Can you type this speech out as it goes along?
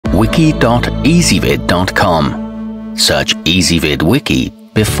wiki.ezvid.com. Search Ezvid Wiki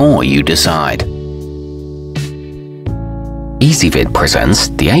before you decide. Ezvid presents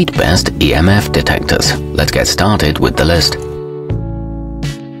the 8 best EMF detectors. Let's get started with the list.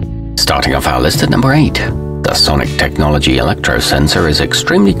 Starting off our list at number 8. The Sonic Technology electrosensor is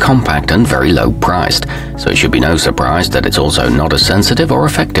extremely compact and very low priced, so it should be no surprise that it's also not as sensitive or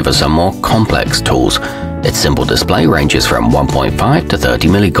effective as some more complex tools. Its simple display ranges from 1.5 to 30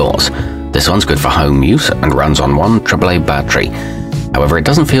 milligauss. This one's good for home use and runs on one AAA battery. However, it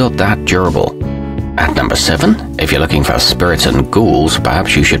doesn't feel that durable. At number 7, if you're looking for spirits and ghouls,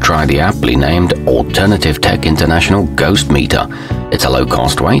 perhaps you should try the aptly named Alternative Tech International Ghost Meter. It's a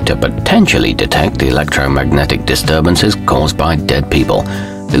low-cost way to potentially detect the electromagnetic disturbances caused by dead people.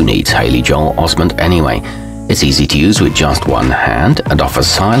 Who needs Haley Joel Osment anyway? It's easy to use with just one hand and offers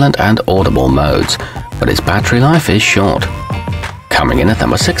silent and audible modes, but its battery life is short. Coming in at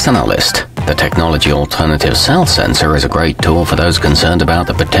number 6 on our list, the Technology Alternative Cell Sensor is a great tool for those concerned about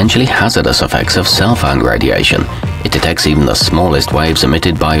the potentially hazardous effects of cell phone radiation. It detects even the smallest waves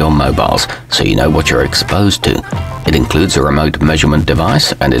emitted by your mobiles, so you know what you're exposed to. It includes a remote measurement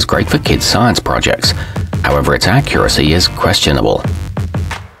device and is great for kids' science projects. However, its accuracy is questionable.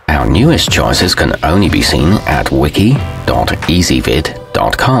 Our newest choices can only be seen at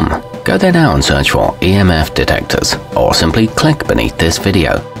wiki.ezvid.com. Go there now and search for EMF detectors, or simply click beneath this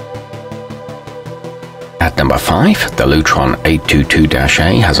video. At number 5, the Lutron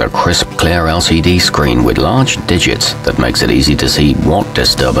 822-A has a crisp, clear LCD screen with large digits that makes it easy to see what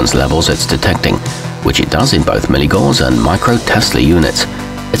disturbance levels it's detecting, which it does in both milligauss and micro-Tesla units.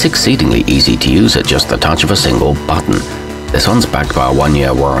 It's exceedingly easy to use at just the touch of a single button. This one's backed by a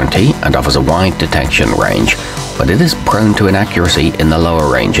 1-year warranty and offers a wide detection range, but it is prone to inaccuracy in the lower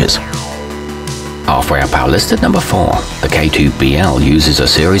ranges. Halfway up our list at number 4, the K2BL uses a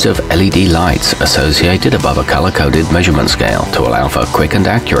series of LED lights associated above a color-coded measurement scale to allow for quick and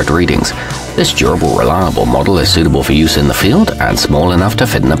accurate readings. This durable, reliable model is suitable for use in the field and small enough to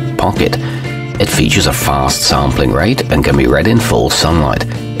fit in a pocket. It features a fast sampling rate and can be read in full sunlight.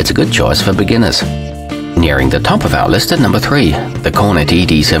 It's a good choice for beginners. Nearing the top of our list at number 3, the Cornet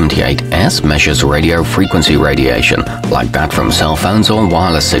ED78S measures radio frequency radiation, like that from cell phones or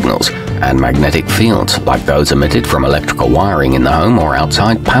wireless signals, and magnetic fields, like those emitted from electrical wiring in the home or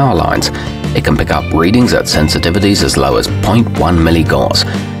outside power lines. It can pick up readings at sensitivities as low as 0.1 milligauss.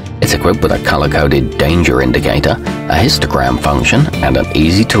 It's equipped with a color-coded danger indicator, a histogram function, and an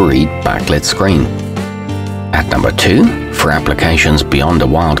easy-to-read backlit screen. At number 2, for applications beyond a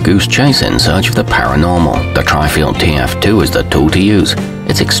wild goose chase in search of the paranormal, the trifield TF2 is the tool to use.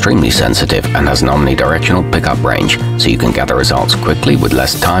 It's extremely sensitive and has an omnidirectional pickup range, so you can gather results quickly with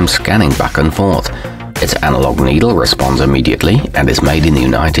less time scanning back and forth. Its analog needle responds immediately and is made in the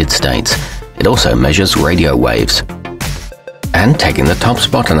United States. It also measures radio waves. And taking the top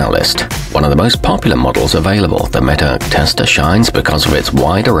spot on our list, one of the most popular models available, the meterk tester shines because of its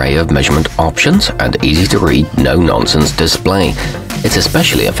wide array of measurement options and easy-to-read, no-nonsense display. It's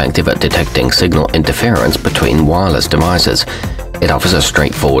especially effective at detecting signal interference between wireless devices. It offers a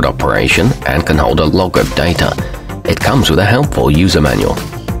straightforward operation and can hold a log of data. It comes with a helpful user manual.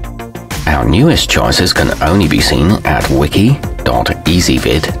 Our newest choices can only be seen at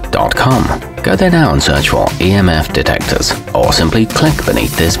wiki.ezvid.com. Go there now and search for EMF detectors, or simply click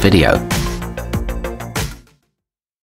beneath this video.